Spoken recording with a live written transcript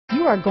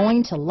you are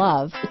going to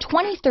love the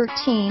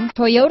 2013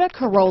 Toyota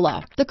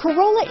Corolla. The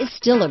Corolla is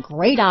still a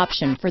great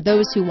option for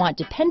those who want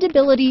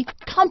dependability,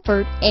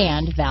 comfort,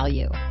 and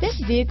value.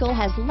 This vehicle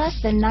has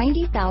less than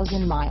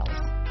 90,000 miles.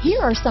 Here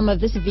are some of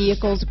this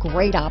vehicle's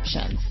great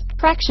options: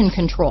 traction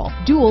control,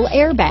 dual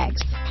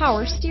airbags,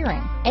 power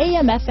steering,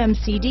 AM/FM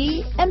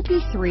CD,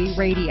 MP3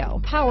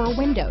 radio, power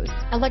windows,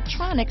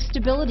 electronic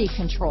stability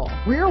control,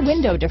 rear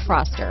window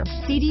defroster,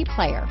 CD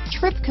player,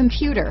 trip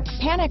computer,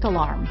 panic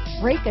alarm,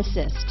 brake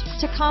assist,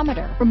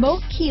 tachometer,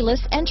 remote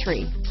keyless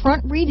entry,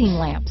 front reading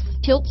lamps,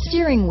 tilt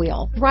steering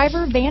wheel,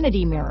 driver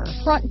vanity mirror,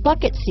 front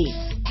bucket seats,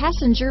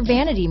 passenger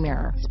vanity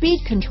mirror, speed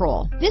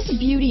control. This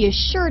beauty is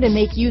sure to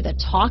make you the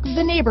talk of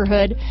the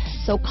neighborhood,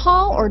 so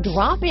call or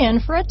drop in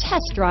for a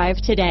test drive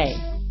today.